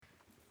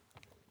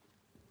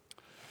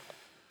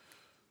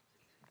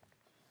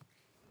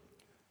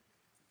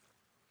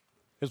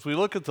As we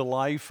look at the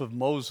life of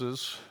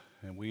Moses,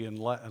 and we in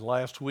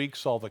last week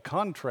saw the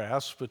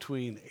contrast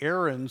between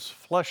Aaron's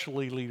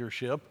fleshly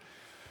leadership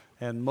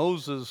and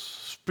Moses'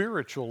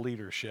 spiritual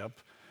leadership,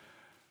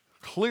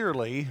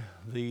 clearly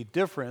the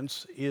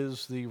difference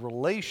is the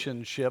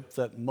relationship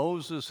that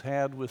Moses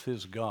had with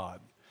his God.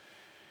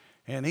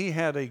 And he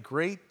had a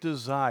great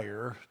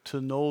desire to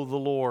know the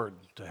Lord,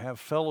 to have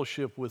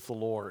fellowship with the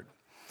Lord.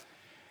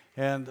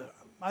 And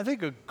I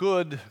think a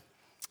good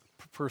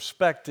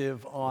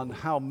perspective on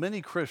how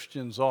many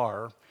Christians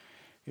are,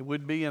 it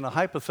would be in a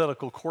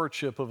hypothetical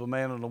courtship of a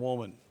man and a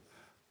woman.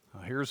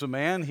 Here's a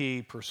man,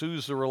 he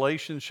pursues the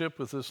relationship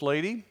with this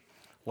lady,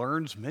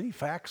 learns many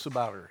facts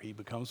about her. He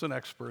becomes an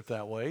expert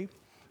that way,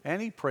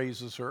 and he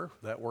praises her.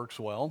 That works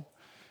well.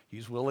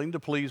 He's willing to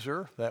please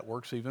her. That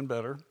works even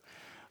better.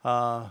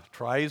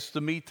 Tries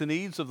to meet the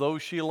needs of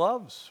those she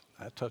loves.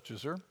 That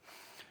touches her.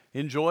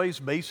 Enjoys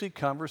basic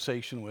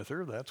conversation with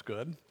her. That's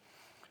good.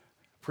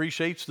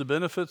 Appreciates the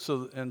benefits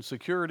and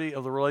security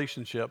of the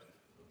relationship,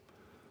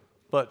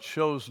 but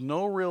shows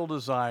no real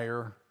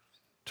desire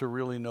to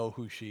really know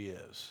who she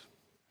is.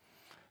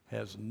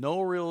 Has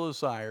no real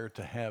desire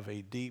to have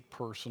a deep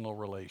personal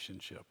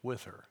relationship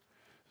with her.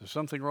 Is there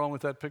something wrong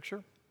with that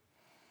picture?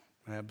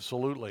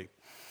 Absolutely.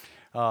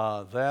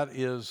 That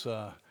is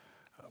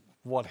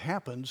what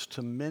happens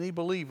to many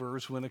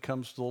believers when it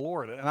comes to the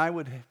Lord. And I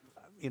would,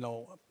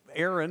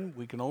 Aaron,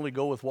 we can only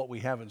go with what we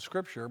have in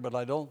Scripture, but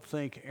I don't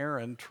think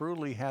Aaron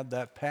truly had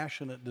that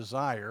passionate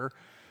desire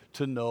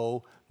to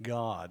know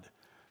God.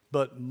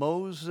 But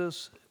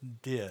Moses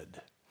did.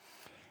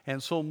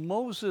 And so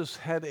Moses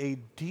had a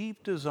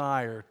deep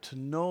desire to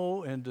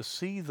know and to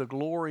see the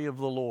glory of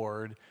the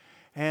Lord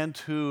and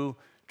to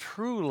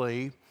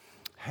truly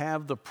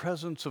have the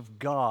presence of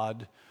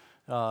God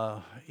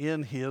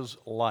in his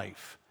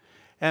life.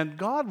 And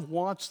God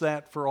wants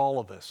that for all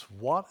of us.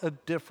 What a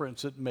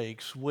difference it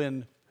makes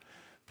when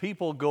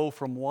people go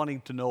from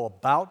wanting to know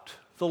about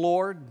the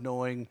Lord,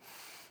 knowing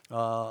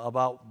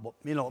about,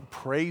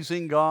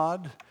 praising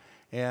God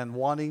and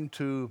wanting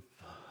to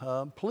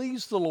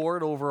please the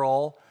Lord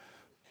overall,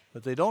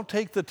 but they don't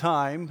take the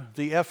time,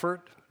 the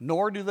effort,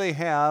 nor do they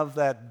have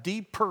that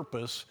deep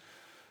purpose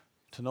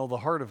to know the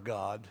heart of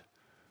God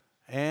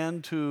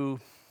and to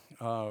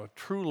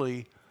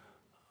truly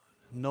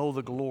know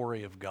the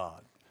glory of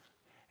God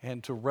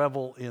and to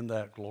revel in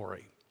that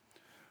glory.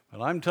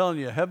 And I'm telling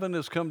you, heaven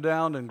has come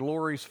down and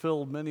glory's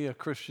filled many a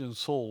Christian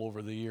soul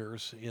over the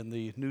years in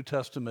the New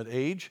Testament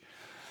age.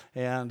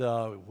 And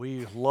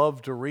we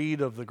love to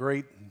read of the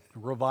great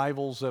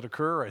revivals that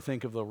occur. I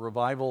think of the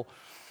revival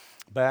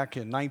back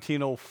in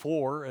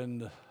 1904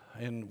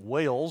 in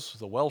Wales,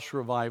 the Welsh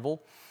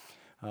revival.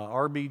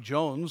 R.B.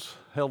 Jones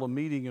held a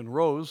meeting in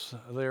Rose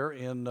there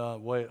in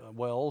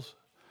Wales.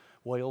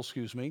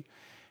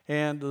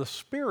 And the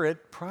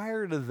Spirit,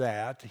 prior to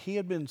that, he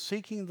had been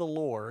seeking the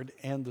Lord,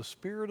 and the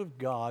Spirit of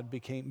God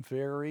became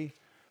very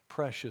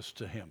precious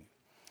to him.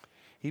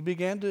 He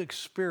began to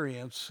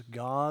experience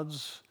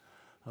God's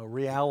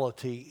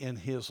reality in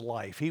his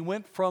life. He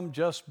went from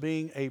just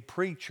being a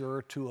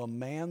preacher to a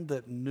man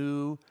that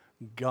knew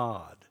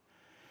God.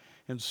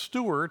 And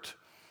Stewart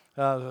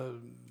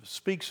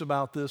speaks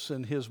about this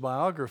in his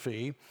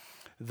biography,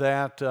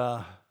 that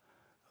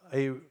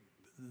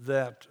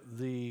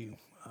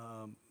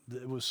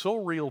it was so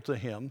real to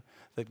him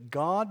that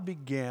God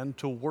began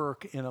to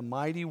work in a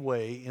mighty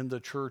way in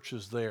the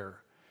churches there.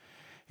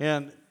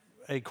 And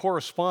a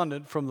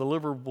correspondent from the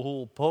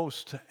Liverpool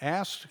Post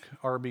asked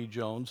R.B.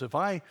 Jones if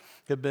I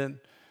had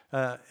been,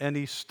 and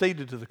he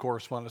stated to the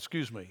correspondent,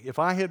 if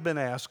I had been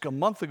asked a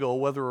month ago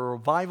whether a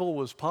revival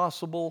was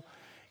possible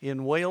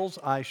in Wales,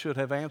 I should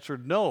have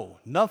answered no.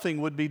 Nothing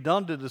would be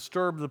done to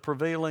disturb the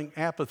prevailing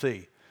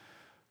apathy.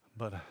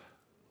 But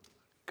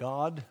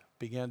God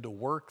began to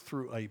work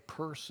through a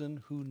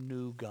person who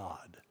knew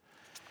God.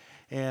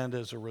 And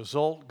as a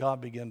result,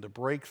 God began to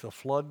break the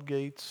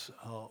floodgates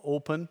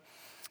open,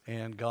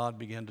 and God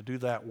began to do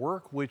that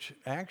work, which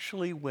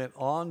actually went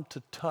on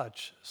to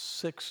touch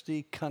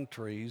 60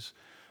 countries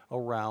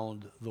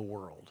around the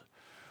world.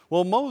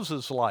 Well,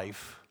 Moses'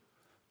 life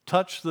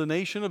touched the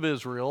nation of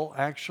Israel,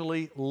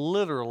 actually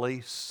literally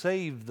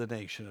saved the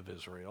nation of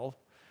Israel,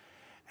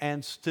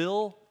 and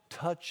still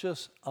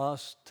touches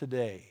us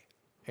today.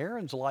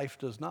 Aaron's life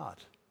does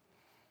not,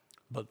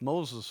 but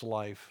Moses'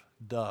 life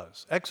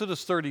does.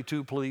 Exodus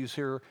 32, please,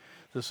 here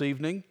this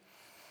evening.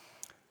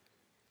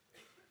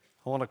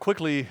 I want to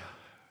quickly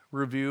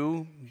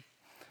review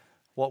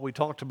what we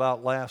talked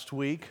about last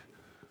week.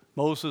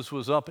 Moses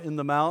was up in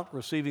the mount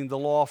receiving the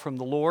law from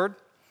the Lord.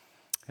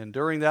 And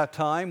during that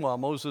time, while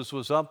Moses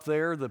was up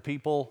there, the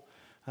people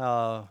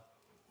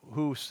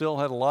who still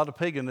had a lot of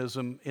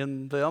paganism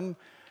in them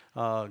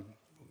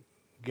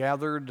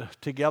gathered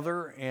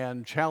together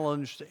and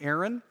challenged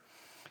Aaron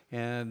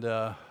and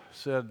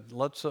said,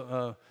 let's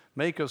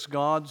make us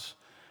gods.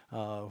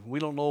 We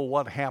don't know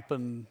what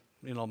happened,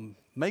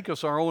 make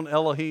us our own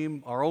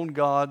Elohim, our own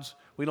gods.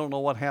 We don't know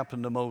what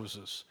happened to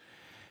Moses.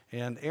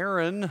 And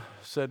Aaron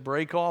said,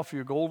 break off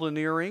your golden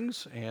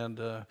earrings, and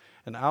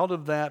out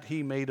of that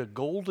he made a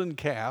golden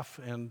calf,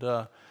 and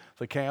the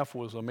calf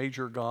was a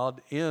major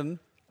god in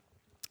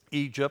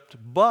Egypt,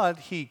 but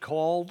he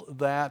called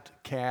that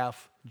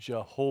calf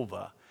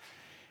Jehovah.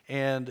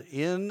 And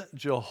in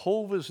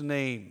Jehovah's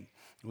name,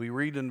 we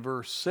read in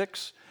verse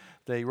 6,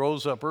 they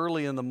rose up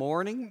early in the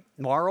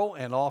morrow,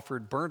 and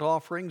offered burnt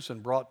offerings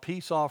and brought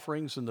peace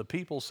offerings, and the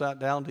people sat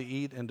down to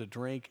eat and to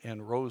drink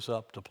and rose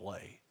up to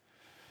play.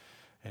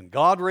 And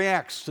God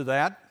reacts to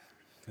that.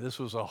 This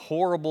was a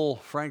horrible,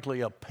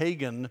 frankly, a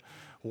pagan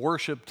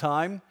worship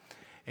time.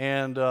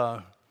 And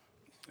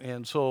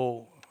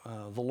so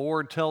the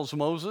Lord tells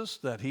Moses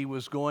that he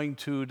was going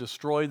to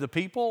destroy the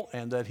people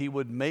and that he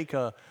would make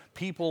a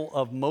people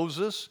of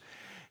Moses.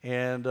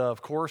 And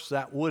of course,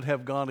 that would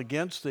have gone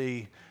against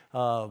the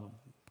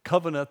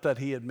covenant that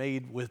he had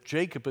made with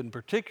Jacob in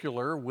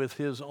particular, with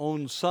his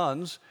own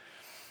sons.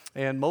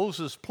 And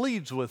Moses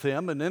pleads with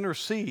him and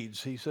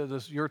intercedes. He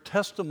says, your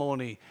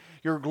testimony,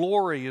 your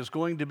glory is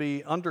going to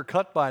be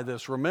undercut by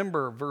this.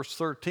 Remember, verse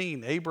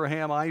 13,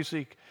 Abraham,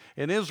 Isaac,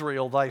 and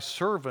Israel, thy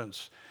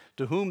servants,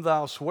 to whom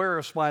thou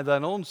swearest by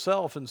thine own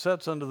self, and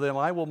saidst unto them,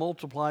 I will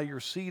multiply your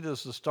seed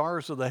as the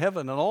stars of the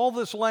heaven, and all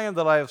this land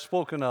that I have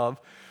spoken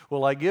of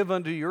will I give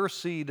unto your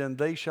seed, and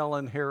they shall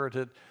inherit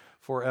it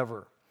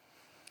forever.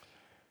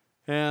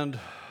 And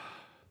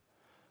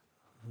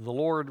the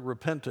Lord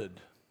repented.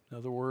 In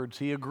other words,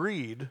 he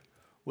agreed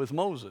with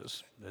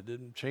Moses. That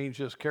didn't change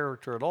his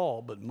character at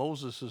all, but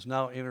Moses is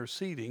now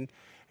interceding.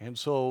 And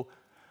so,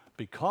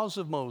 because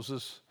of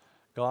Moses,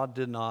 God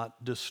did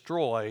not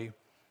destroy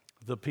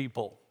the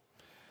people.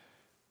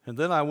 And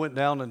then I went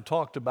down and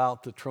talked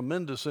about the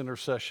tremendous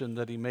intercession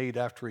that he made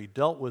after he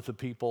dealt with the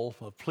people,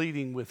 of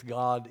pleading with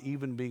God,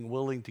 even being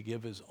willing to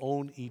give his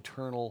own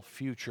eternal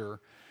future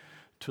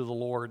to the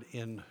Lord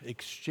in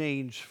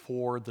exchange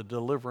for the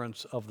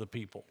deliverance of the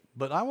people.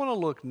 But I want to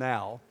look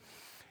now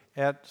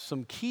at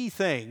some key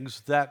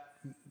things that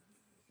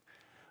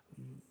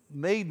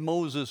made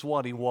Moses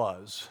what he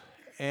was,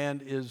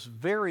 and is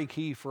very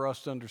key for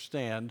us to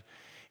understand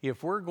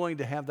if we're going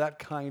to have that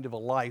kind of a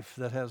life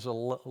that has a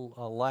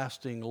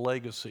lasting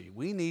legacy.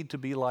 We need to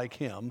be like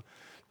him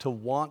to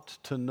want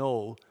to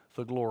know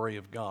the glory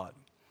of God.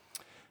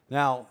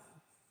 Now,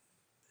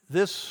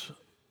 this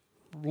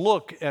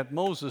look at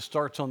Moses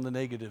starts on the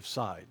negative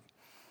side.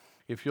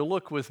 If you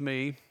look with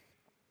me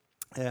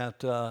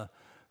at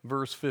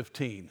verse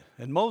 15.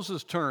 And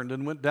Moses turned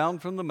and went down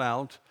from the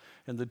mount,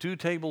 and the 2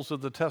 tables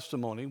of the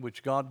testimony,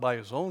 which God by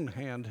his own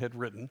hand had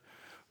written,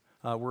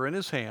 were in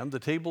his hand. The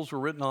tables were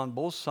written on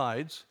both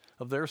sides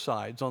of their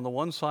sides. On the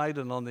one side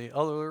and on the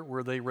other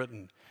were they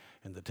written.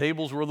 And the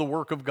tables were the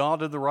work of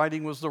God, and the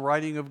writing was the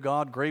writing of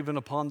God graven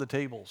upon the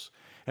tables.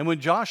 And when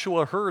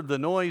Joshua heard the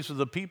noise of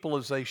the people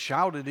as they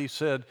shouted, he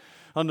said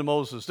unto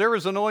Moses, there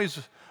is a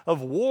noise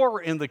of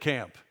war in the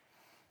camp.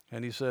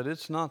 And he said,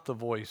 it's not the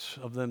voice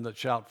of them that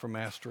shout for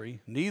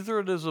mastery, neither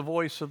it is the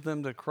voice of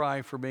them that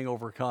cry for being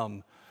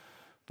overcome,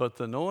 but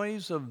the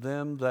noise of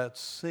them that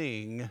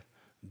sing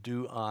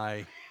do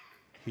I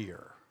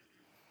hear.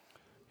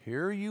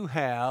 Here you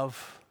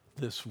have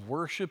this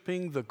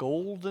worshiping the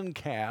golden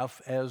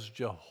calf as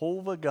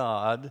Jehovah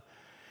God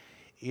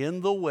in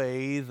the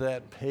way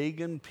that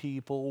pagan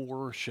people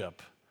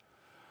worship.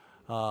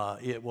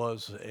 It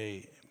was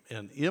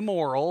an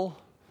immoral,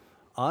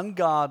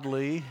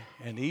 ungodly,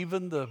 and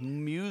even the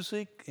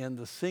music and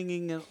the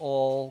singing and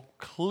all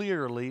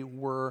clearly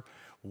were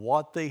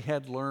what they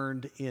had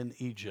learned in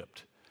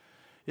Egypt.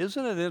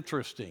 Isn't it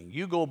interesting?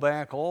 You go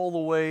back all the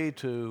way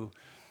to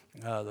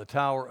the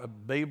Tower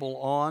of Babel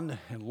on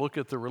and look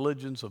at the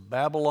religions of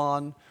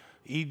Babylon,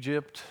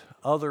 Egypt,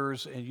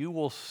 others, and you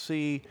will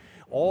see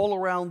all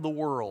around the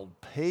world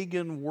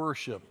pagan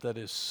worship that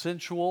is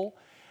sensual,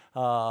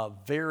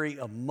 very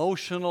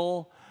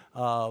emotional,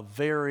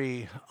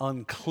 very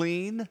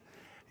unclean,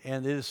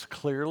 and is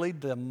clearly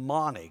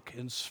demonic,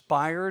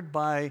 inspired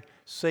by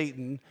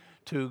Satan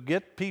to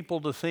get people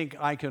to think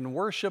I can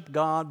worship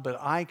God, but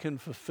I can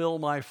fulfill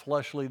my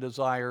fleshly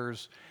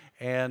desires,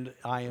 and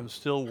I am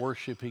still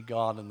worshiping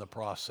God in the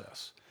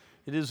process.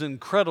 It is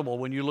incredible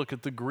when you look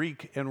at the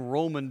Greek and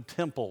Roman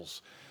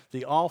temples,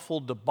 the awful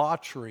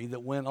debauchery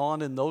that went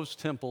on in those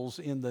temples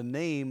in the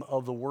name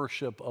of the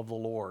worship of the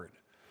Lord.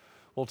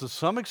 Well, to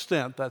some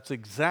extent, that's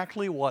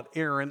exactly what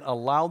Aaron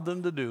allowed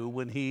them to do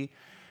when he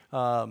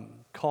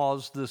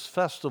caused this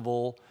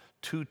festival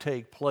to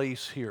take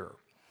place here.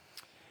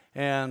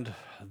 And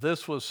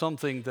this was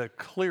something that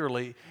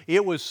clearly,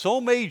 it was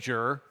so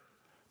major,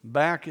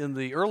 back in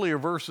the earlier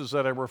verses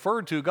that I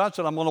referred to, God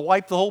said, I'm going to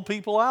wipe the whole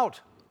people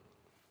out.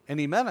 And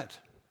he meant it.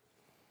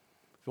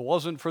 If it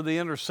wasn't for the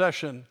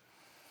intercession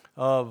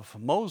of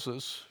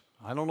Moses,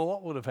 I don't know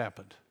what would have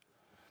happened.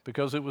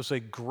 Because it was a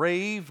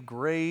grave,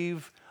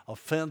 grave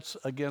offense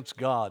against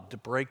God to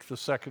break the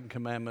second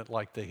commandment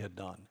like they had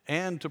done,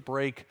 and to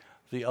break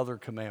the other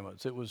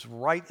commandments. It was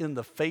right in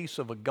the face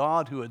of a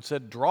God who had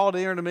said, draw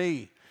near to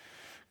me.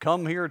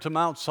 come here to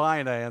Mount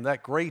Sinai and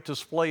that great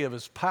display of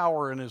his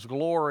power and his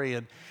glory.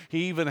 And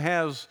he even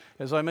has,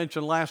 as I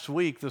mentioned last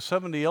week, the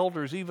 70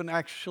 elders even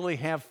actually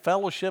have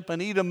fellowship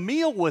and eat a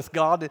meal with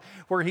God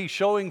where he's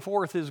showing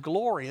forth his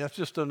glory. That's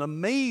just an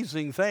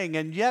amazing thing.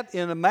 And yet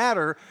in a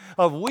matter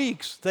of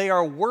weeks, they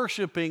are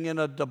worshiping in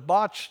a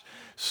debauched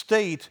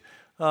state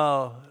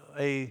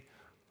a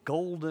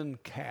golden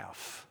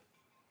calf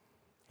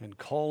and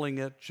calling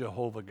it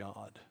Jehovah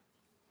God.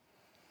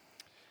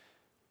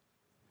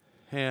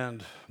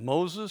 And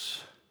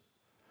Moses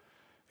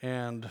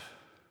and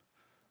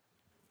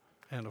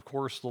of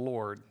course the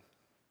Lord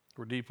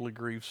were deeply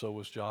grieved, so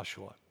was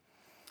Joshua.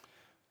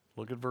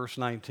 Look at verse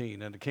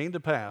 19. And it came to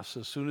pass,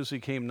 as soon as he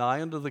came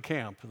nigh unto the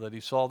camp, that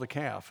he saw the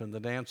calf and the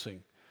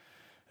dancing.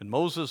 And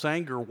Moses'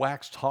 anger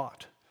waxed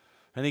hot,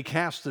 and he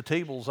cast the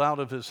tables out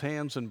of his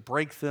hands and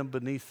brake them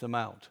beneath the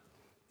mount.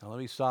 Now let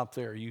me stop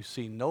there. You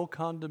see no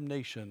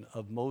condemnation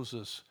of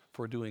Moses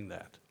for doing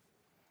that.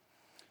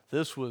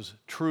 This was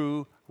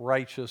true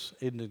righteous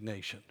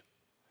indignation.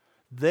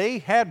 They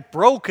had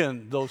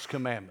broken those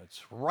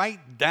commandments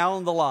right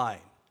down the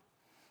line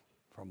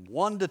from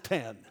 1 to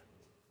 10.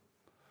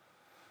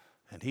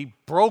 And he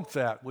broke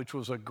that, which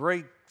was a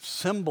great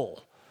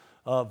symbol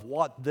of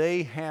what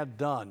they had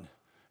done.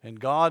 And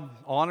God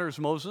honors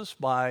Moses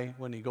by,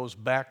 when he goes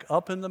back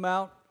up in the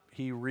mount,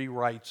 he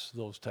rewrites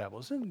those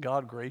tablets. Isn't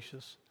God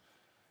gracious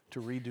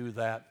to redo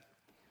that?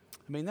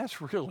 I mean,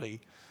 that's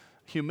really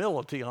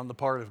humility on the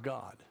part of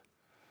God.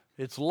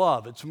 It's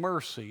love, it's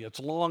mercy, it's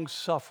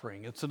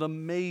long-suffering. It's an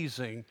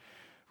amazing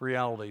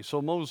reality. So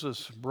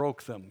Moses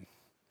broke them.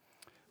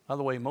 By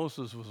the way,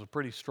 Moses was a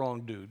pretty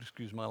strong dude,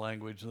 excuse my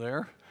language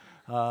there.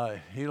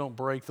 He don't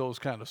break those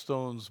kind of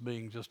stones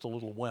being just a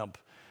little wimp.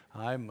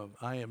 I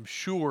am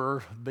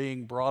sure,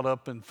 being brought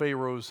up in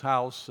Pharaoh's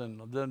house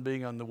and then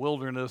being in the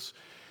wilderness,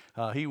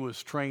 he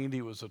was trained.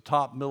 He was a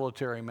top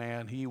military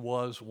man. He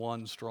was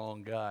one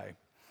strong guy.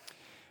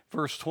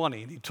 Verse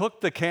 20, he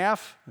took the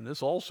calf, and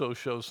this also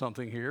shows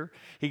something here.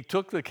 He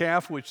took the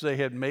calf which they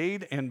had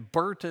made and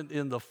burnt it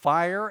in the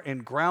fire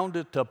and ground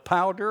it to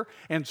powder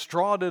and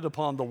strawed it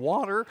upon the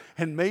water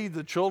and made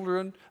the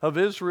children of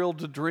Israel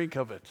to drink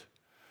of it.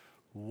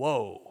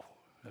 Whoa.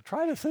 Now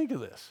try to think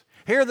of this.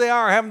 Here they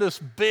are having this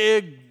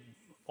big,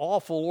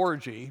 awful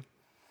orgy.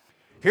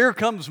 Here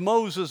comes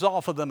Moses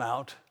off of the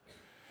mount.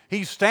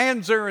 He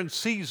stands there and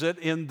sees it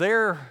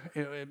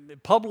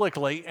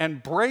publicly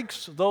and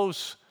breaks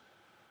those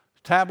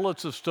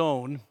tablets of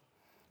stone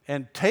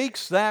and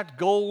takes that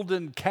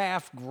golden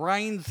calf,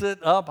 grinds it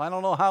up, I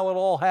don't know how it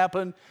all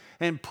happened,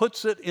 and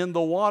puts it in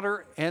the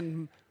water,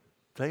 and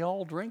they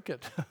all drink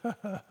it.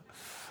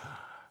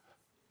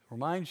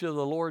 Reminds you of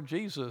the Lord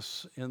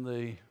Jesus in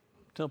the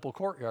temple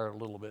courtyard a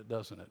little bit,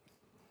 doesn't it?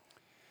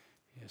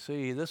 You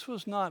see, this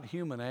was not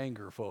human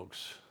anger,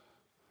 folks.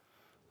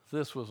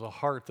 This was a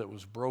heart that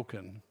was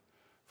broken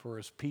for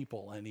his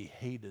people, and he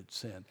hated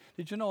sin.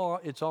 Did you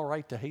know it's all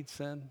right to hate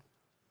sin?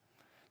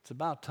 It's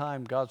about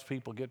time God's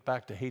people get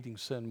back to hating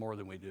sin more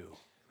than we do. Amen.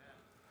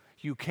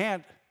 You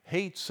can't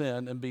hate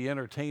sin and be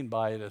entertained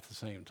by it at the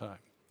same time.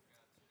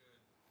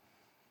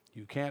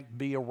 You can't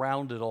be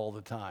around it all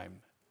the time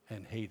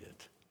and hate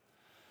it.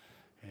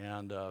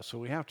 And so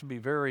we have to be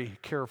very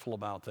careful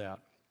about that.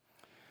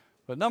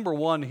 But number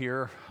one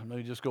here, let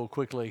me just go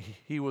quickly.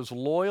 He was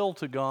loyal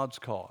to God's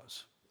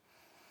cause.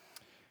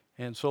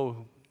 And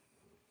so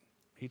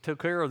he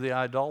took care of the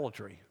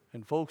idolatry.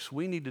 And folks,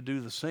 we need to do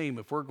the same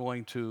if we're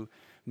going to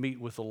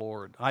meet with the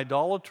Lord.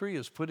 Idolatry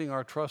is putting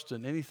our trust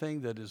in anything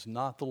that is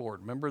not the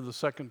Lord. Remember the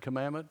second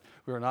commandment?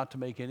 We are not to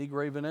make any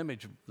graven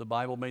image. The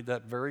Bible made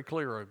that very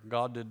clear.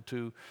 God did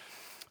to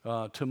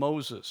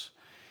Moses.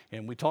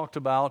 And we talked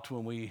about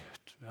when we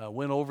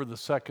went over the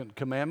second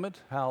commandment,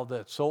 how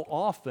that so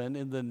often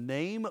in the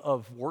name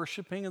of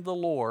worshiping the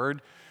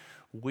Lord,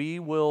 we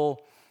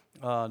will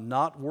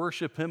not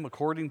worship him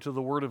according to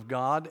the word of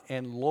God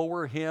and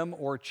lower him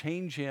or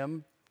change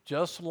him,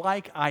 just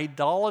like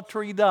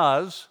idolatry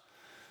does,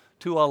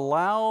 to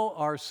allow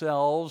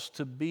ourselves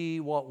to be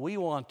what we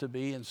want to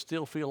be and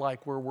still feel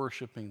like we're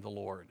worshiping the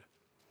Lord.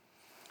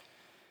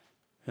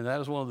 And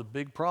that is one of the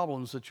big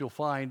problems that you'll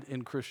find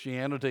in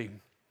Christianity.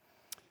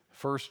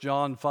 1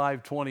 John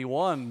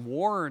 5:21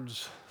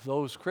 warns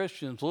those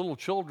Christians, little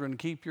children,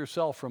 keep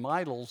yourself from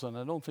idols. And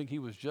I don't think he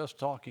was just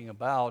talking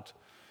about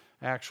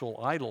actual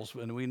idols.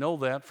 And we know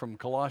that from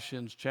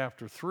Colossians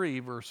chapter 3,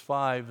 verse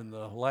 5, in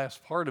the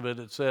last part of it,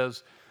 it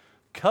says,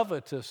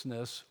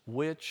 covetousness,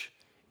 which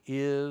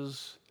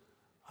is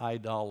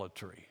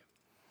idolatry.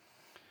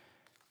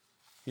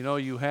 You know,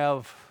 you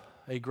have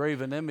a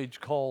graven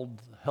image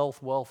called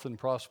health, wealth, and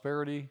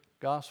prosperity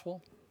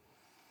gospel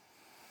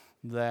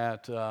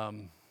that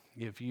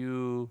if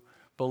you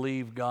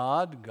believe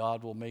God,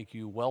 God will make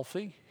you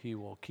wealthy, he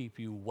will keep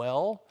you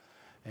well,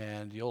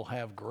 and you'll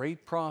have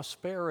great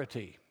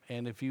prosperity.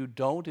 And if you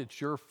don't, it's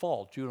your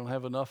fault. You don't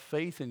have enough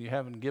faith and you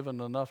haven't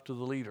given enough to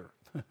the leader.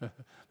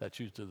 That's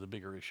usually the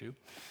bigger issue.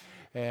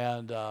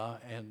 And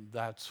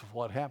that's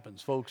what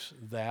happens. Folks,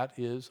 that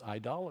is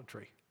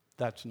idolatry.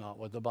 That's not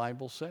what the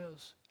Bible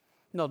says.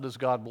 Now, does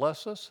God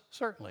bless us?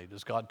 Certainly.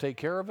 Does God take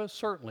care of us?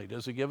 Certainly.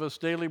 Does He give us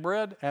daily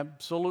bread?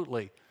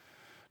 Absolutely.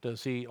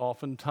 Does He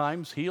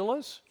oftentimes heal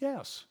us?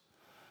 Yes.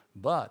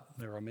 But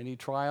there are many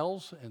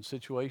trials and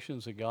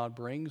situations that God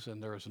brings,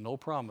 and there is no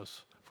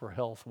promise for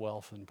health,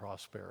 wealth, and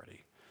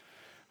prosperity.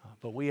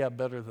 But we have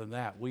better than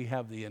that. We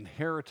have the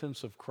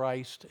inheritance of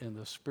Christ and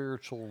the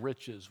spiritual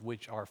riches,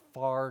 which are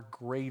far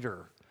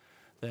greater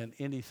than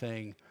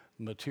anything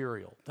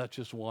material. That's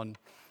just one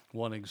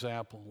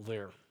example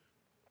there.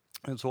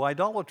 And so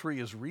idolatry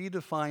is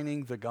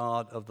redefining the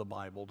God of the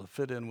Bible to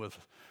fit in with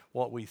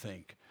what we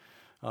think.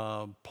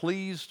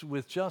 Pleased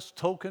with just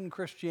token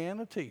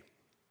Christianity.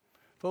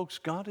 Folks,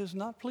 God is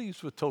not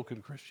pleased with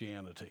token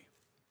Christianity.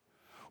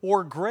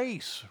 Or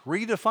grace,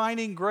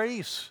 redefining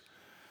grace.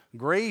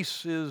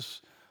 Grace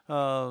is,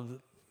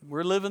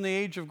 we're living the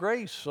age of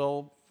grace,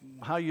 so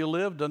how you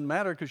live doesn't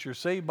matter because you're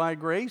saved by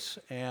grace,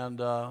 and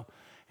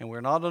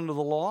we're not under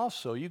the law,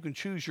 so you can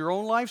choose your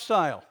own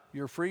lifestyle.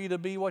 You're free to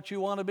be what you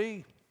want to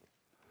be.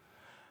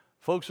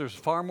 Folks, there's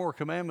far more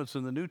commandments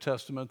in the New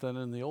Testament than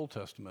in the Old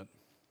Testament.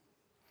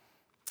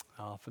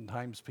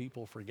 Oftentimes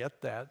people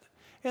forget that.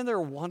 And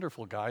they're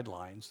wonderful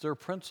guidelines. They're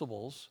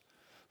principles.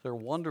 They're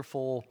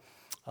wonderful,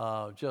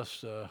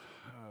 they're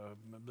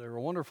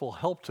a wonderful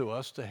help to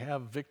us to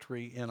have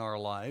victory in our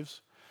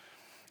lives.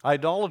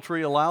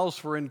 Idolatry allows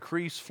for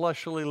increased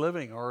fleshly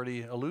living.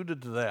 Already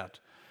alluded to that.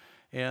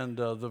 And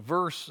the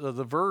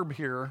verb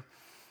here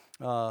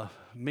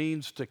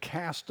means to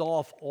cast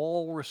off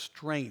all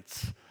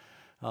restraints.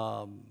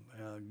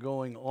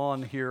 Going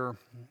on here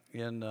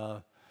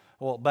in,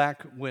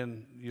 back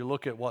when you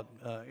look at what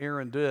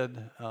Aaron did,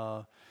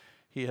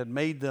 he had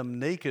made them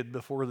naked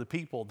before the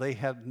people. They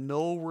had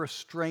no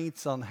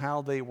restraints on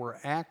how they were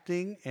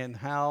acting and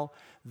how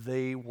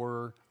they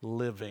were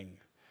living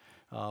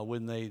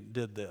when they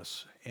did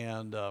this.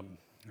 And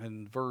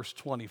in verse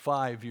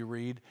 25 you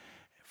read,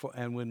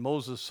 and when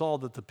Moses saw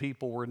that the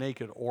people were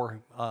naked or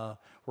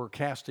were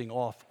casting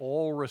off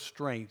all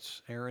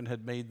restraints, Aaron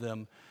had made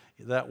them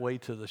that way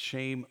to the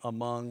shame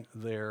among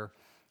their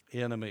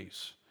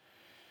enemies.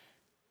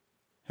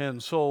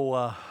 And so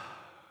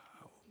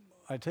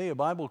I tell you,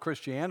 Bible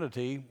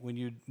Christianity, when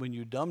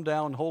you dumb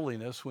down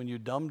holiness, when you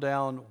dumb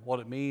down what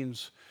it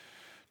means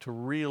to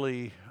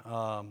really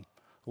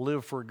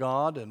live for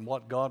God and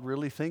what God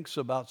really thinks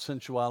about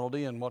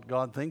sensuality and what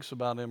God thinks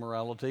about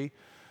immorality,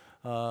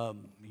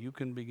 you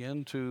can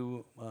begin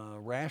to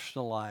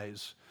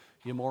rationalize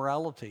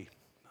immorality,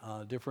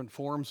 different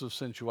forms of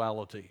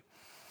sensuality.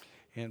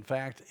 In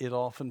fact, it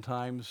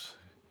oftentimes,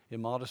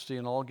 immodesty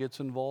and all, gets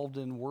involved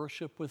in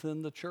worship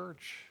within the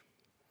church.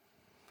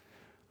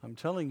 I'm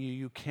telling you,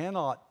 you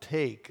cannot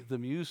take the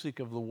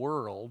music of the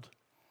world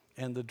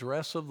and the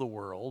dress of the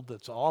world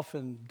that's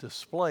often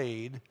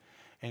displayed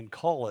and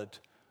call it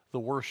the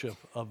worship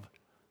of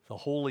the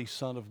Holy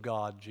Son of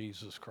God,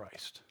 Jesus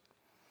Christ.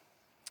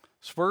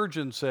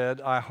 Spurgeon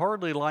said, "I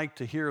hardly like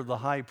to hear the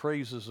high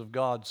praises of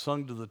God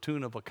sung to the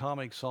tune of a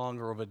comic song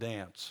or of a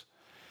dance.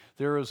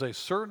 There is a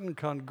certain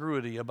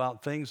congruity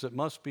about things that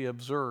must be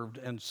observed,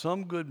 and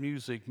some good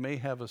music may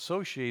have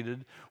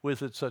associated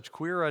with it such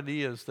queer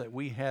ideas that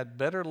we had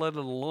better let it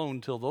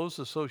alone till those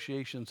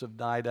associations have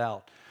died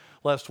out,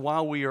 lest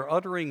while we are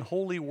uttering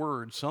holy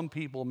words, some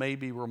people may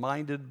be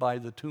reminded by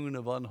the tune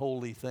of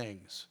unholy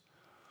things."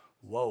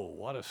 Whoa,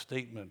 what a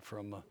statement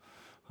from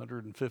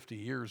 150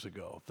 years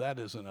ago. That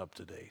isn't up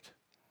to date.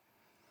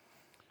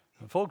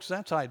 And folks,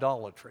 that's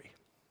idolatry.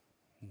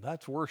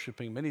 That's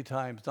worshiping many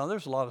times. Now,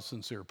 there's a lot of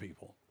sincere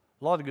people,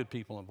 a lot of good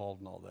people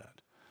involved in all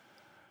that.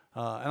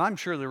 And I'm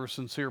sure there were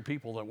sincere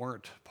people that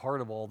weren't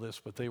part of all this,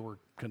 but they were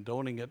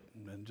condoning it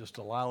and just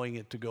allowing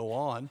it to go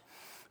on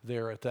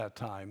there at that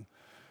time.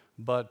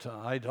 But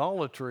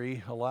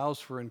idolatry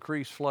allows for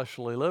increased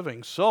fleshly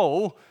living.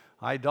 So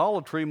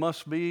idolatry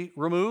must be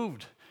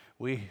removed.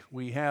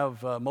 We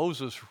have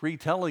Moses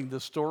retelling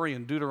this story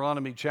in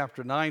Deuteronomy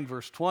chapter 9,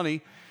 verse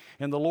 20.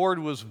 And the Lord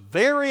was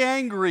very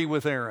angry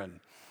with Aaron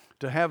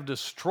to have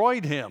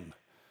destroyed him.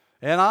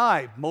 And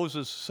I,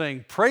 Moses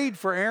saying, prayed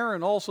for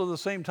Aaron also at the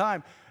same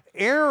time.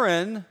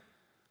 Aaron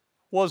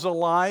was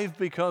alive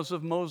because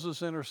of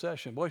Moses'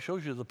 intercession. Boy, it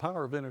shows you the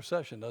power of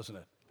intercession, doesn't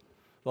it?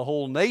 The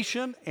whole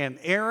nation and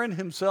Aaron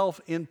himself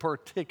in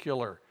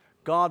particular.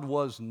 God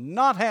was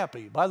not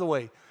happy. By the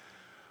way,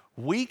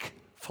 weak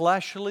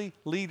fleshly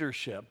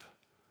leadership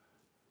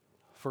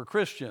for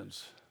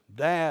Christians,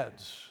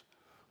 dads,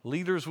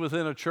 leaders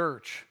within a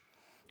church,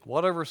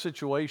 whatever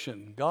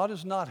situation, God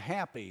is not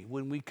happy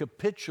when we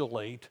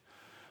capitulate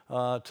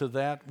to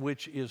that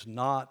which is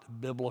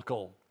not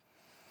biblical.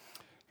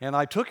 And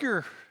I took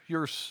your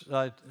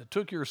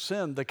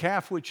sin, the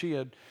calf which he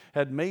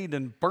had made,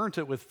 and burnt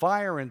it with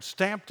fire, and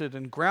stamped it,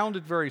 and ground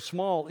it very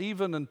small,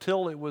 even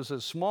until it was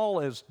as small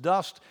as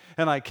dust.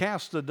 And I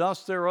cast the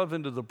dust thereof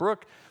into the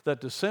brook that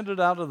descended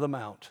out of the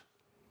mount.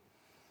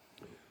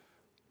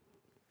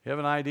 You have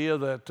an idea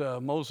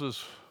that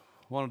Moses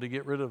wanted to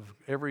get rid of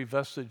every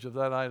vestige of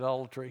that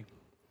idolatry?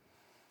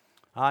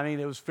 I mean,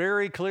 it was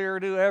very clear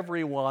to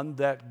everyone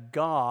that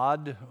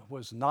God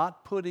was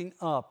not putting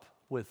up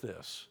with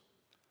this.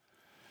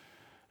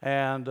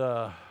 And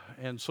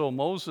so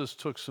Moses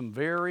took some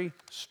very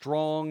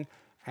strong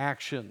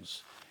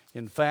actions.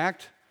 In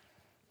fact,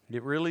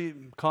 it really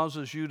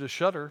causes you to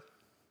shudder.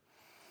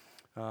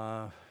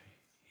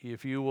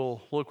 If you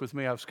will look with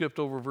me, I've skipped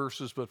over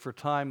verses, but for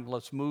time,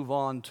 let's move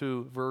on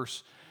to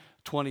verse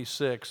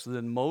 26.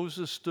 Then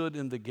Moses stood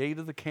in the gate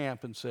of the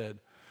camp and said,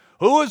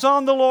 "Who is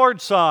on the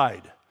Lord's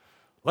side?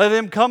 Let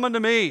him come unto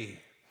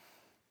me."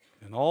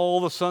 And all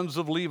the sons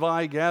of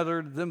Levi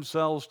gathered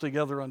themselves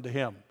together unto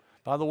him.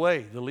 By the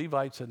way, the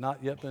Levites had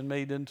not yet been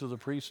made into the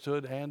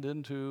priesthood and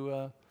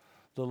into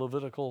the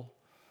Levitical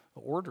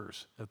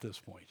orders at this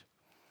point.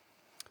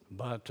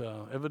 But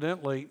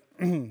evidently,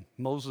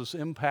 Moses'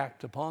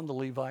 impact upon the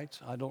Levites,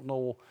 I don't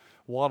know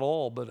what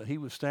all, but he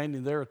was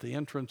standing there at the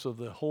entrance of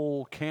the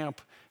whole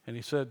camp, and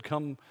he said,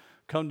 come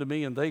to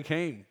me, and they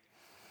came.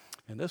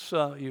 And this,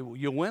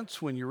 you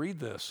wince when you read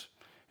this.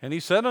 And he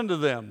said unto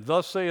them,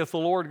 "Thus saith the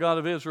Lord God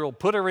of Israel,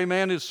 put every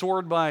man his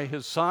sword by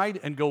his side,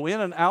 and go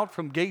in and out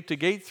from gate to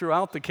gate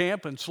throughout the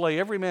camp, and slay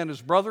every man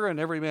his brother, and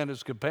every man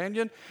his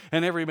companion,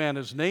 and every man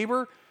his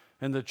neighbor."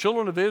 And the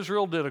children of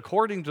Israel did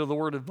according to the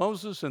word of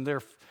Moses, and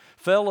there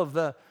fell of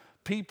the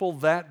people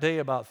that day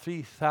about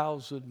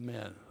 3,000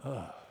 men.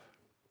 Ugh.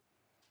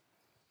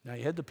 Now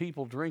you had the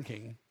people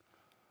drinking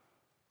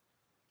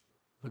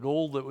the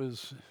gold that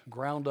was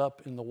ground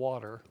up in the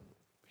water,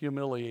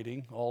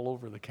 humiliating all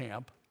over the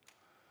camp.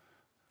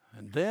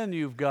 And then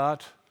you've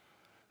got,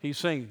 he's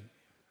saying,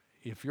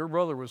 if your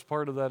brother was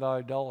part of that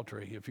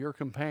idolatry, if your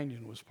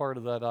companion was part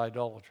of that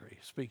idolatry,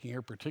 speaking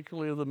here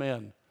particularly of the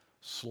men,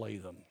 slay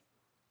them.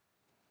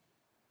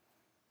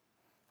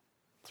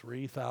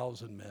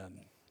 3,000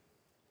 men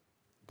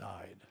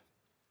died.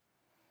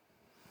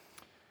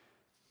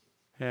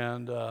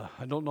 And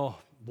I don't know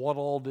what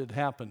all did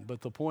happen, but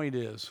the point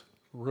is,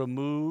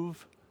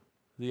 remove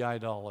the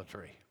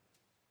idolatry.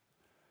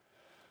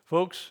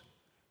 Folks,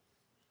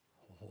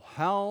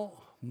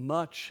 how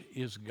much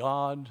is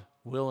God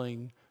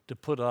willing to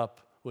put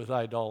up with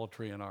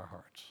idolatry in our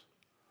hearts?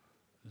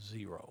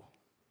 0.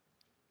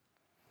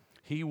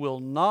 He will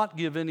not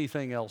give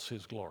anything else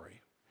his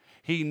glory.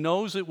 He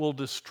knows it will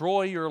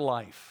destroy your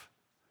life.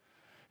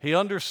 He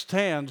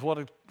understands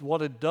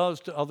what it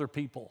does to other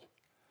people.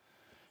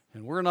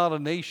 And we're not a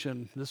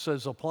nation. This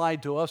is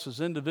applied to us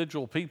as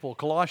individual people.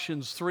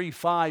 Colossians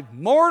 3:5,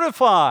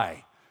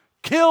 mortify,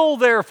 kill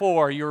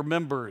therefore your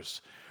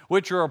members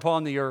which are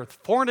upon the earth,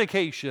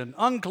 fornication,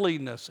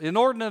 uncleanness,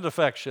 inordinate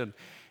affection,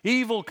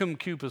 evil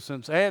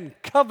concupiscence, and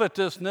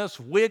covetousness,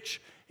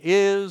 which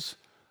is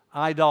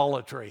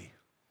idolatry.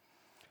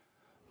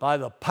 By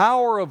the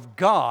power of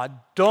God,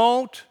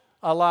 don't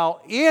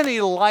allow any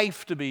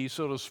life to be,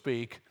 so to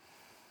speak,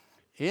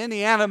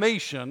 any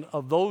animation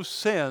of those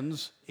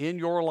sins in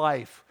your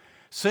life.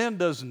 Sin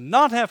does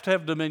not have to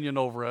have dominion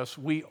over us.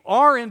 We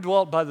are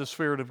indwelt by the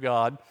Spirit of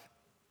God.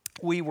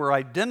 We were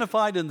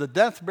identified in the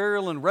death,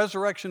 burial, and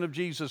resurrection of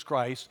Jesus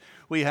Christ.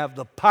 We have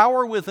the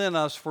power within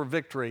us for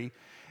victory,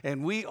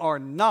 and we are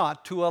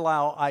not to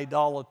allow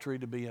idolatry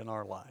to be in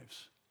our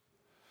lives.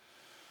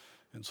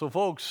 And so,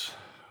 folks,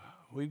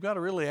 we've got to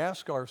really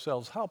ask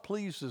ourselves, how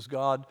pleased is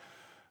God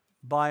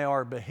by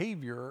our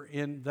behavior,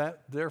 in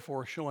that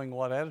therefore showing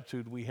what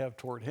attitude we have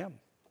toward Him?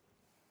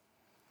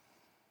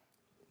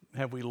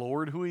 Have we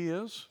lowered who He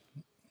is?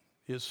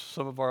 Is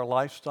some of our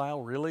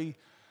lifestyle really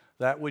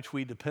that which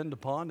we depend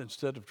upon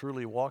instead of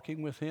truly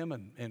walking with Him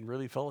and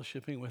really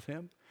fellowshipping with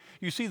Him?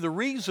 You see, the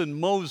reason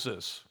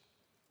Moses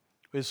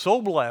is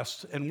so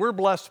blessed, and we're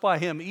blessed by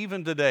him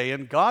even today,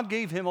 and God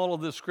gave him all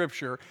of this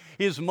scripture,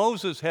 is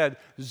Moses had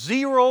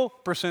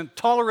 0%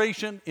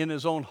 toleration in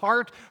his own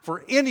heart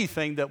for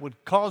anything that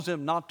would cause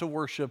him not to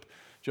worship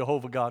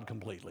Jehovah God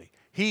completely.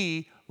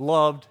 He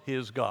loved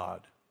his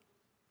God.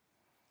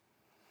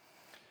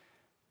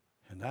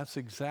 And that's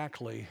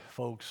exactly,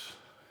 folks,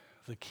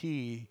 the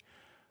key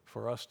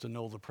for us to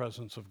know the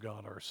presence of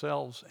God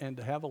ourselves and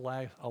to have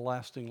a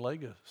lasting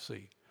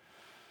legacy.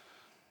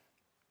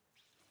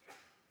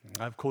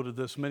 I've quoted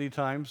this many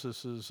times.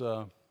 This is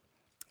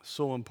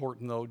so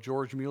important, though.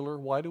 George Mueller,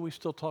 why do we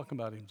still talk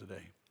about him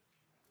today?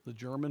 The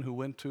German who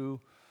went to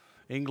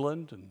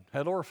England and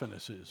had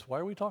orphanages. Why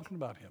are we talking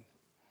about him?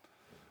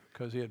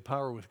 Because he had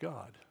power with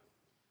God.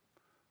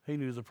 He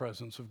knew the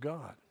presence of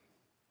God.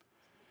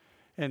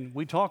 And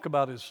we talk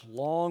about his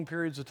long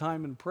periods of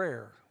time in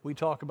prayer. We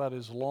talk about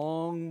his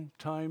long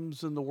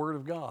times in the Word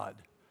of God.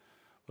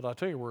 But I'll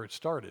tell you where it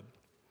started.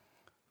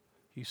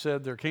 He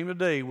said, there came a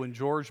day when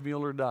George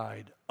Mueller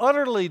died,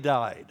 utterly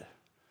died.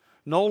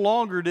 No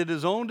longer did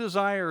his own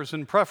desires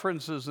and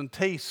preferences and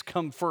tastes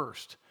come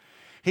first.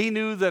 He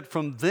knew that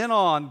from then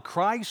on,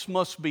 Christ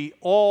must be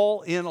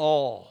all in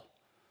all.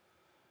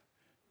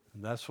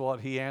 And that's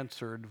what he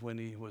answered when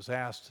he was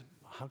asked,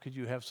 how could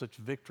you have such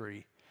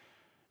victory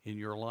in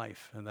your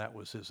life? And that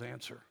was his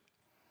answer.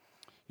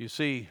 You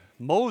see,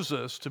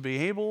 Moses, to be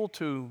able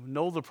to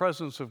know the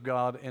presence of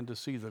God and to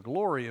see the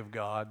glory of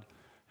God,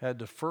 had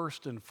to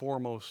first and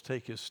foremost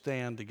take his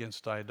stand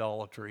against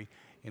idolatry,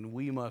 and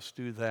we must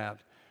do that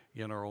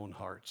in our own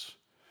hearts.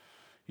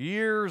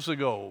 Years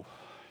ago,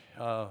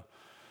 a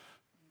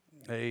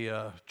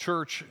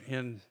church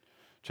in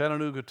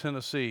Chattanooga,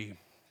 Tennessee,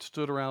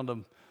 stood around a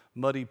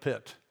muddy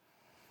pit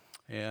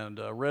and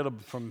read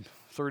from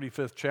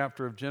 35th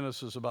chapter of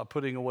Genesis about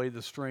putting away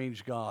the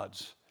strange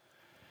gods.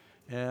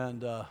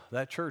 And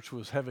that church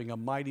was having a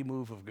mighty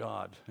move of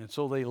God. And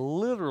so they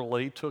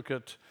literally took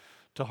it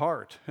to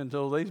heart. And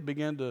so they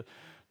began to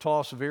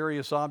toss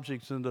various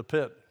objects in the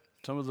pit.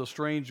 Some of the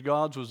strange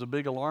gods was a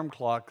big alarm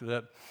clock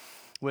that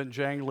went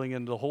jangling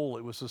in the hole.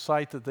 It was a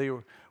sight that they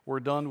were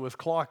done with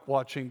clock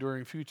watching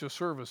during future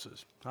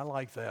services. I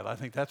like that. I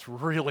think that's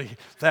really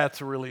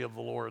of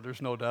the Lord.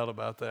 There's no doubt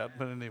about that.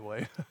 But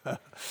anyway,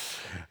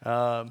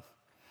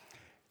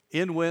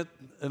 in went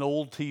an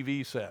old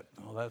TV set.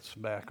 Oh, that's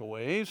back a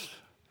ways.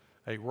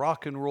 A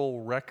rock and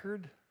roll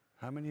record.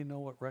 How many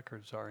know what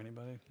records are?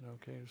 Anybody?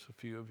 Okay, there's a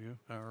few of you.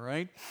 All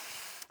right.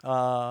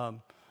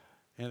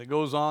 And it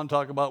goes on,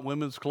 talk about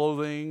women's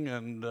clothing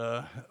and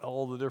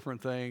all the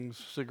different things,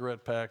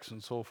 cigarette packs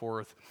and so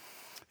forth.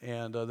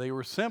 And they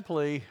were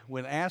simply,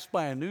 when asked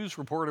by a news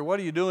reporter, "What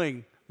are you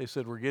doing?" They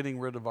said, "We're getting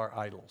rid of our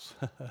idols."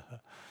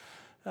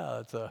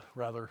 That's a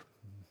rather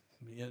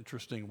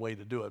interesting way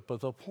to do it. But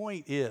the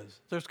point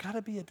is, there's got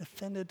to be a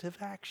definitive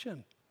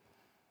action.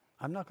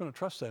 I'm not going to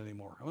trust that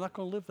anymore. I'm not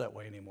going to live that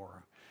way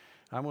anymore.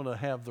 I'm going to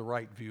have the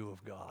right view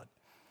of God.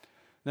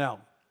 Now,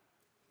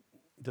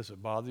 does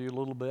it bother you a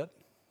little bit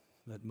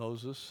that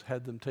Moses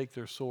had them take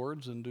their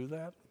swords and do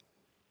that?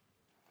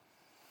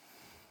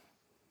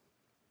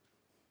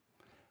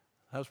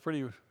 That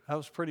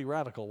was pretty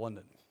radical, wasn't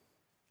it?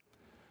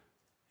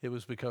 It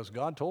was because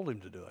God told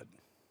him to do it.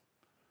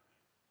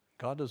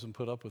 God doesn't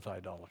put up with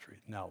idolatry.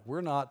 Now,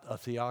 we're not a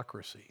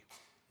theocracy.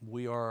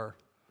 We are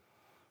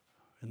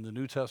in the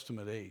New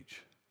Testament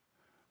age.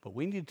 But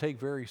we need to take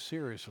very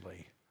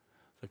seriously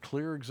the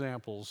clear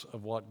examples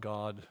of what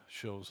God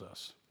shows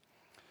us.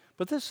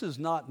 But this is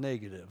not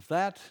negative.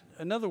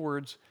 In other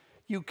words,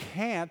 you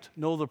can't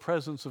know the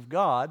presence of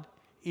God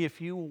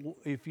if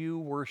you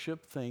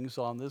worship things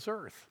on this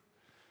earth.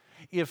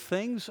 If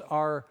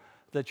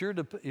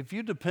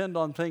you depend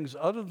on things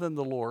other than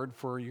the Lord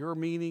for your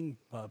meaning,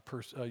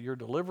 your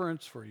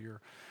deliverance, for your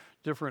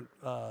different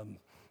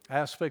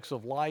aspects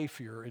of life,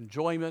 your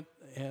enjoyment,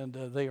 and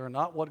they are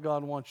not what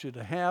God wants you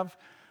to have,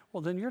 well,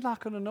 then you're not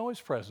going to know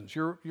His presence.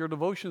 Your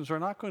devotions are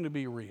not going to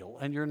be real,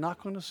 and you're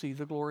not going to see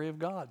the glory of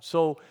God.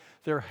 So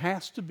there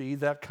has to be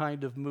that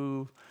kind of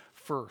move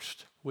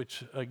first,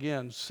 which,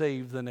 again,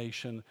 saved the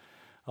nation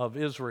of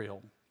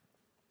Israel.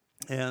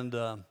 And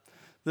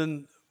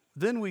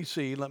then we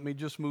see, let me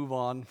just move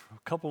on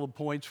a couple of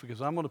points, because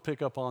I'm going to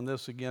pick up on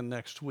this again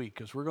next week,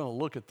 because we're going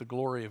to look at the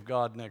glory of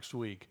God next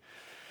week.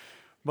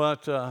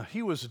 But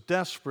he was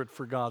desperate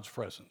for God's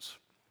presence.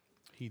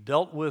 He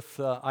dealt with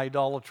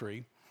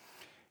idolatry.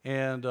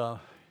 And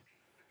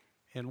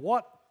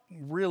what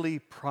really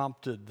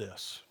prompted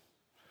this?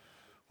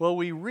 Well,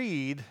 we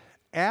read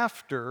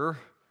after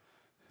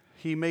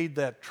he made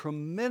that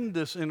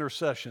tremendous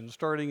intercession,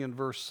 starting in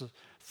verse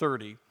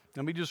 30.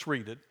 Let me just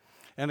read it.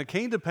 "And it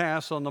came to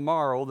pass on the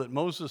morrow that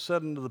Moses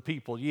said unto the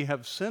people, Ye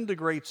have sinned a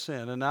great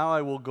sin, and now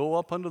I will go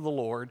up unto the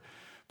Lord.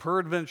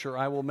 Peradventure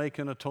I will make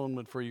an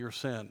atonement for your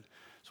sin."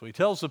 So he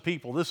tells the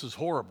people, this is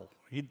horrible.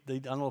 I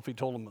don't know if he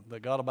told them that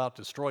God about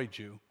destroyed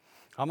you.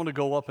 I'm going to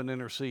go up and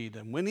intercede.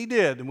 And when he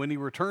did, and when he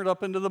returned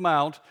up into the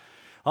mount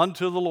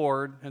unto the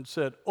Lord and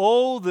said,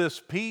 "Oh, this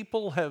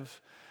people have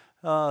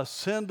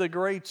sinned a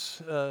great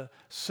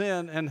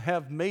sin and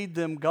have made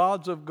them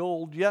gods of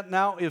gold. Yet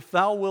now if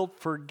thou wilt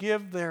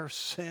forgive their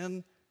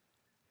sin,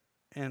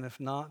 and if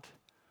not,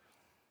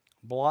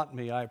 blot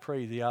me, I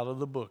pray thee, out of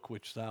the book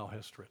which thou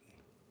hast written."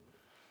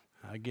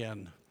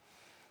 Again,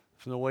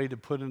 it's no way to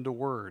put into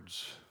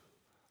words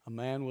a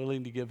man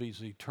willing to give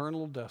his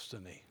eternal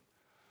destiny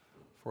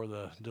for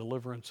the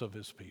deliverance of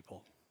his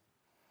people.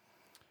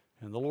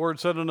 "And the Lord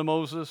said unto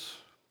Moses,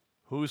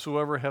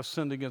 Whosoever hath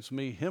sinned against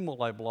me, him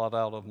will I blot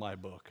out of my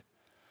book.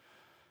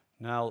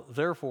 Now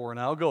therefore,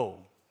 now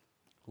go,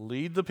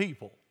 lead the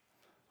people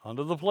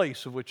unto the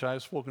place of which I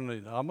have spoken to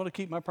thee." Now, I'm going to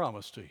keep my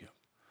promise to you.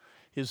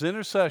 His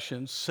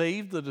intercession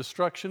saved the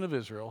destruction of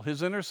Israel.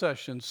 His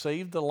intercession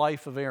saved the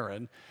life of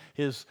Aaron.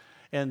 His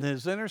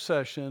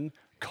intercession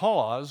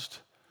caused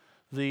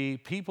the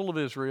people of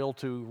Israel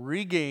to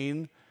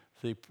regain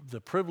the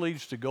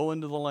privilege to go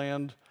into the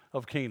land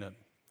of Canaan.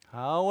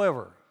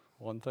 However,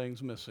 one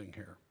thing's missing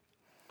here.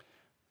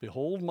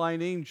 "Behold,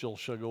 mine angel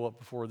shall go up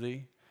before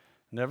thee.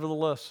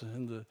 Nevertheless,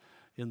 in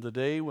the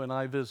day when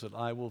I visit,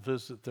 I will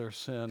visit their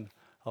sin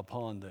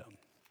upon them."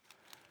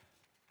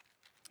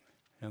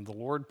 And the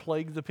Lord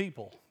plagued the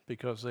people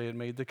because they had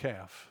made the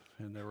calf.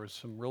 And there was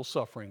some real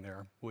suffering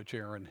there, which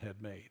Aaron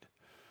had made.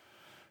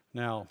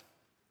 Now,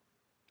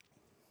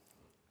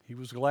 he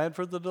was glad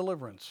for the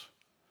deliverance.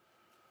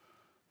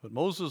 But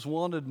Moses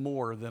wanted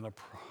more than a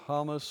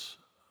promise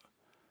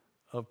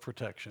of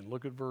protection.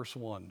 Look at verse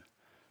 1.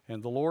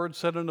 "And the Lord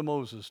said unto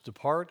Moses,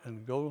 Depart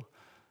and go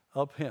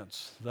up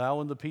hence, thou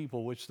and the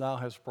people which thou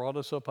hast brought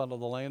us up out of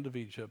the land of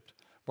Egypt,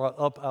 brought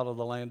up out of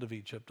the land of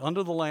Egypt,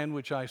 unto the land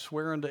which I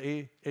swear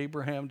unto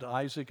Abraham, to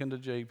Isaac, and to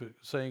Jacob,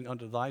 saying,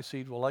 unto thy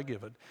seed will I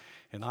give it.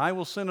 And I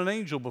will send an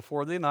angel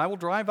before thee, and I will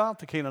drive out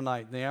the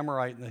Canaanite, and the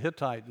Amorite, and the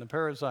Hittite, and the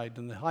Perizzite,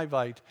 and the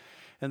Hivite,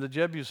 and the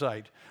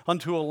Jebusite,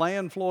 unto a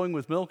land flowing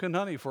with milk and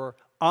honey. For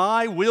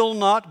I will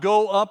not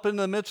go up in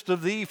the midst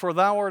of thee, for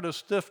thou art a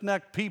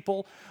stiff-necked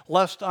people,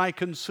 lest I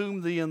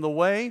consume thee in the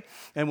way.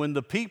 And when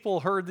the people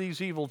heard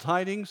these evil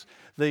tidings,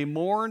 they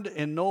mourned,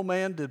 and no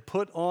man did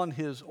put on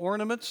his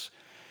ornaments.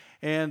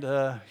 And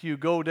you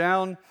go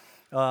down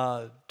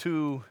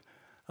to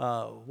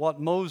what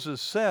Moses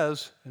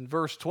says in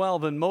verse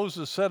 12. And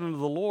Moses said unto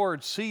the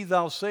Lord, see,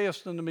 thou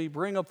sayest unto me,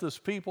 bring up this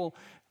people,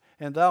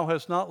 and thou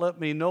hast not let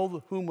me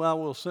know whom thou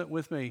wilt send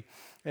with me.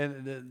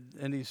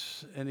 And he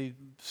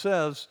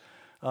says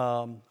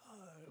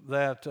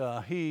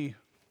that he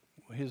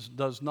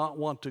does not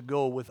want to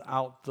go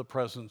without the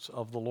presence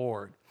of the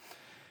Lord.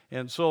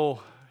 And so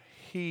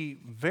he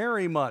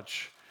very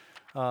much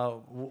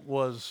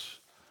was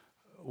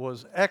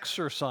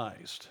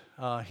exercised.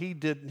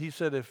 He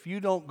said, if you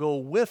don't go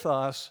with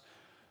us,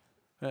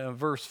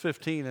 verse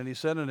 15, and he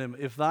said unto him,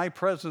 if thy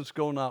presence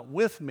go not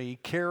with me,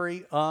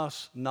 carry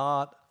us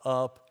not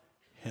up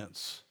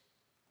hence.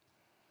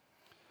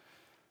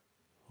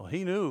 Well,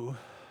 he knew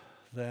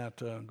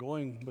that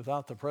going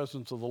without the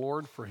presence of the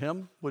Lord for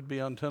him would be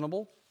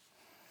untenable.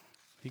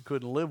 He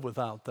couldn't live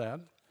without that.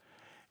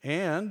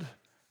 And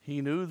he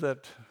knew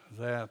that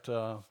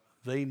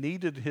they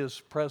needed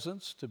his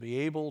presence to be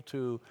able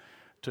to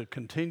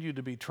continue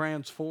to be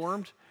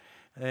transformed.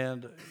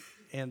 And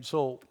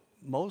so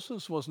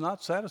Moses was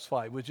not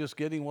satisfied with just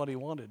getting what he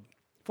wanted.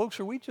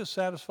 Folks, are we just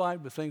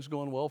satisfied with things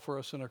going well for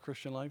us in our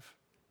Christian life?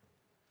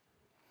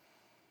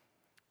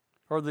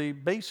 Are the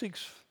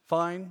basics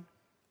fine?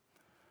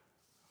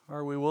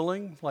 Are we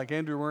willing? Like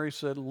Andrew Murray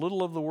said,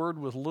 little of the word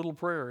with little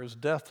prayer is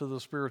death to the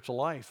spiritual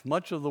life.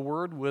 Much of the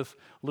word with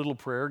little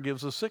prayer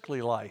gives a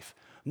sickly life.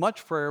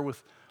 Much prayer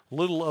with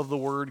little of the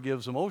word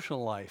gives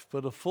emotional life.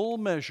 But a full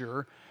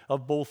measure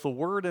of both the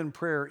word and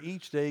prayer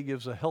each day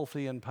gives a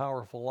healthy and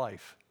powerful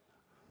life.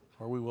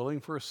 Are we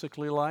willing for a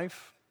sickly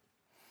life?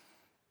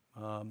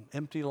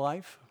 Empty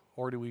life?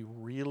 Or do we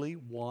really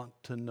want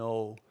to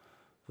know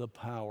the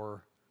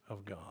power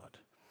of God?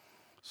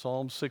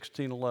 Psalm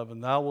 16:11,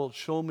 thou wilt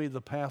show me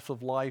the path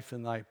of life,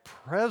 in thy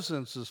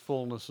presence is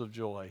fullness of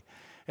joy.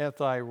 At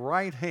thy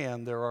right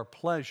hand there are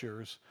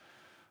pleasures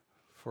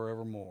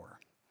forevermore.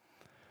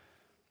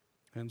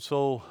 And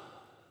so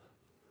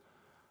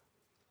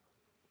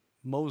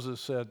Moses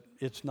said,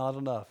 it's not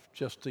enough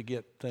just to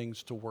get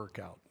things to work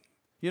out.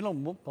 You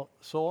know,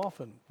 so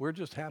often we're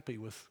just happy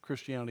with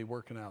Christianity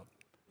working out.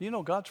 You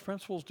know, God's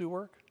principles do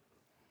work.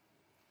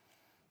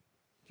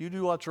 You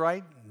do what's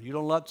right, you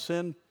don't let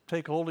sin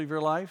take hold of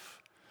your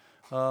life,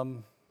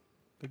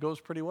 it goes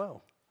pretty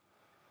well.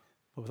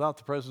 But without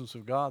the presence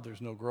of God, there's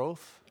no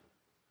growth,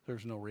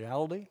 there's no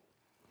reality,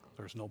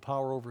 there's no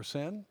power over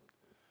sin,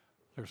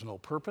 there's no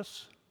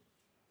purpose.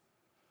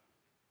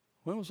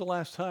 When was the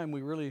last time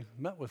we really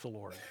met with the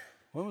Lord?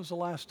 When was the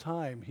last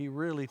time He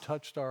really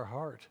touched our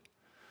heart?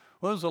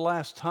 When was the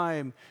last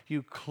time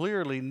you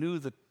clearly knew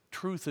the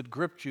truth had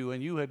gripped you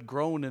and you had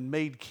grown and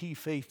made key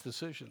faith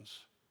decisions?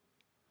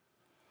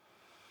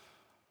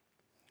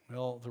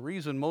 Well, the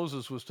reason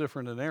Moses was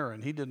different than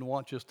Aaron, he didn't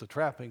want just the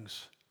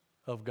trappings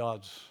of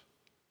God's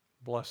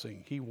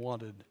blessing. He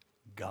wanted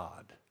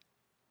God.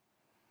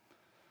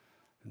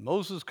 And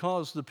Moses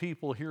caused the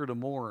people here to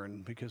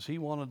mourn because he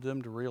wanted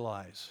them to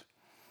realize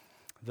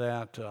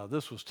that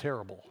this was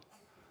terrible.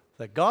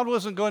 That God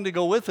wasn't going to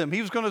go with him.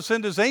 He was going to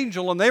send his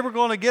angel and they were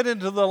going to get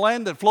into the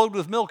land that flowed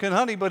with milk and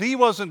honey, but he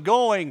wasn't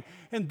going.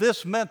 And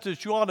this meant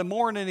that you ought to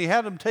mourn, and he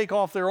had them take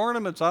off their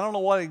ornaments. I don't know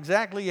what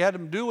exactly he had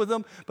them do with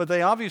them, but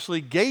they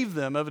obviously gave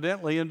them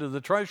evidently into the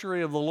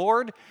treasury of the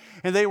Lord,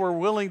 and they were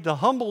willing to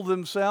humble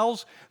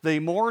themselves. They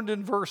mourned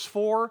in verse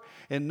 4,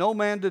 and no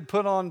man did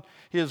put on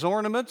his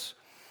ornaments.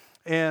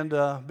 And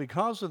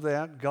because of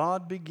that,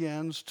 God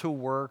begins to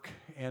work,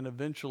 and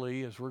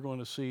eventually, as we're going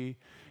to see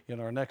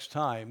in our next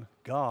time,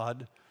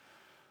 God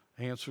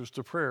answers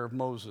the prayer of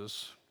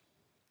Moses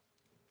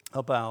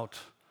about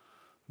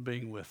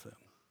being with them.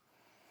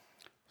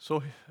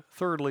 So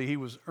thirdly, he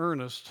was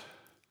earnest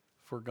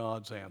for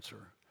God's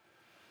answer.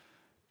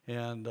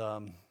 And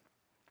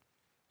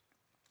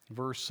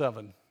verse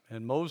 7,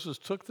 and Moses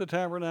took the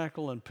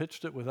tabernacle and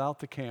pitched it without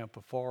the camp,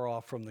 afar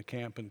off from the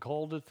camp, and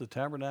called it the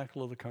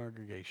tabernacle of the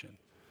congregation.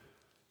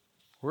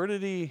 Where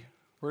did he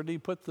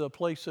put the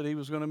place that he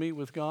was going to meet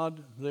with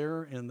God?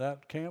 There in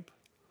that camp?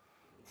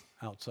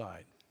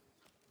 Outside.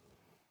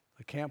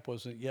 The camp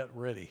wasn't yet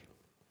ready.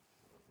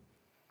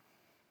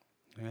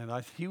 And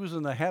he was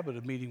in the habit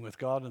of meeting with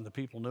God, and the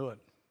people knew it.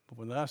 But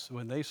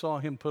when they saw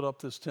him put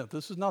up this tent,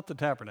 this is not the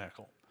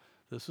tabernacle.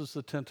 This is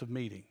the tent of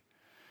meeting.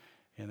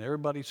 And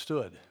everybody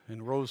stood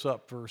and rose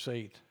up, verse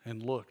 8,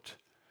 and looked.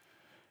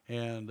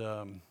 And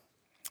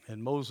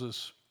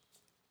Moses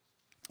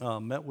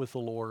met with the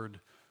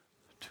Lord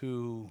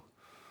to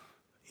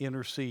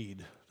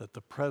intercede that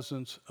the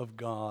presence of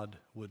God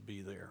would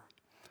be there.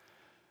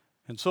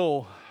 And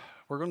so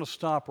we're going to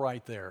stop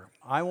right there.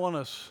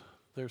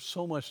 There's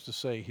so much to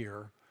say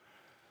here.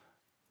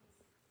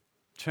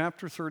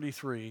 Chapter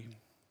 33,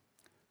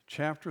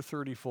 chapter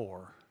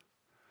 34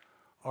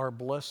 are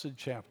blessed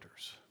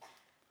chapters.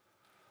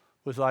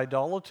 With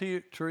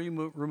idolatry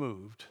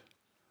removed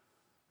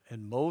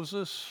and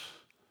Moses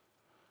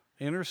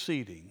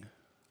interceding,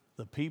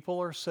 the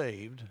people are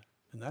saved,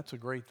 and that's a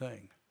great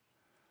thing.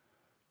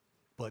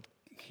 But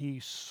he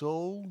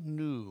so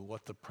knew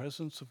what the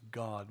presence of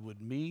God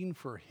would mean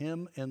for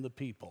him and the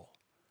people.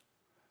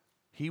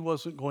 He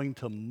wasn't going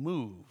to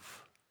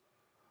move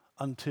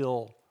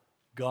until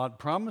God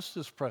promised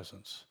his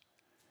presence.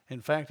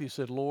 In fact, he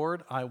said,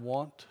 Lord, I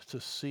want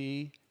to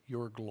see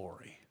your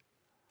glory.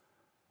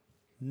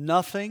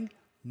 Nothing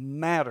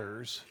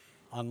matters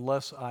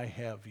unless I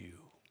have you.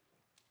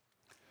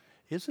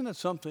 Isn't it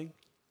something?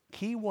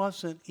 He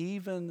wasn't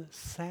even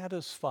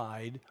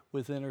satisfied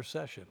with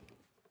intercession.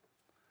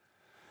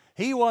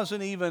 He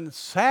wasn't even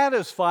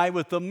satisfied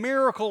with the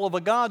miracle of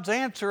a God's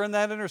answer in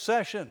that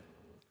intercession.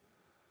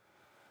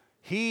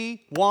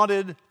 He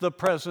wanted the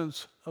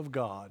presence of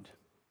God.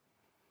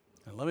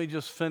 And let me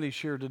just finish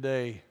here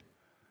today.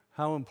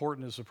 How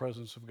important is the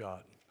presence of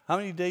God? How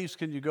many days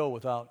can you go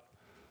without?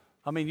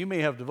 You may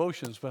have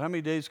devotions, but how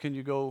many days can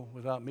you go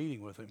without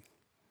meeting with him?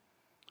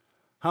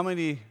 How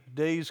many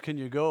days can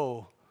you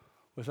go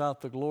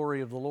without the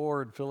glory of the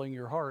Lord filling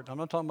your heart? I'm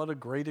not talking about a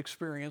great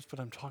experience, but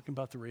I'm talking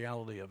about the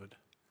reality of it.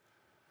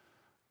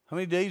 How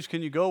many days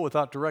can you go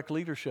without direct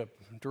leadership,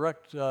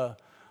 direct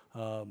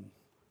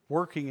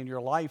working in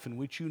your life in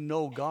which you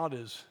know God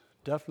is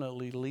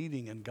definitely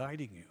leading and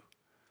guiding you?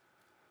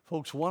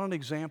 Folks, want an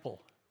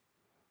example?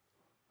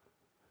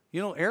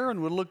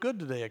 Aaron would look good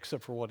today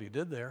except for what he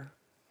did there.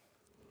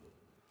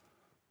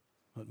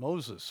 But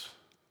Moses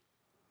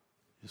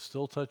is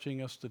still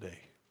touching us today.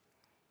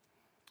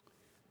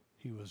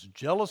 He was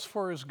jealous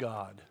for his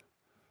God,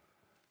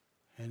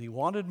 and he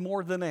wanted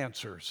more than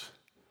answers.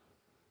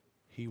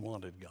 He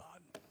wanted God.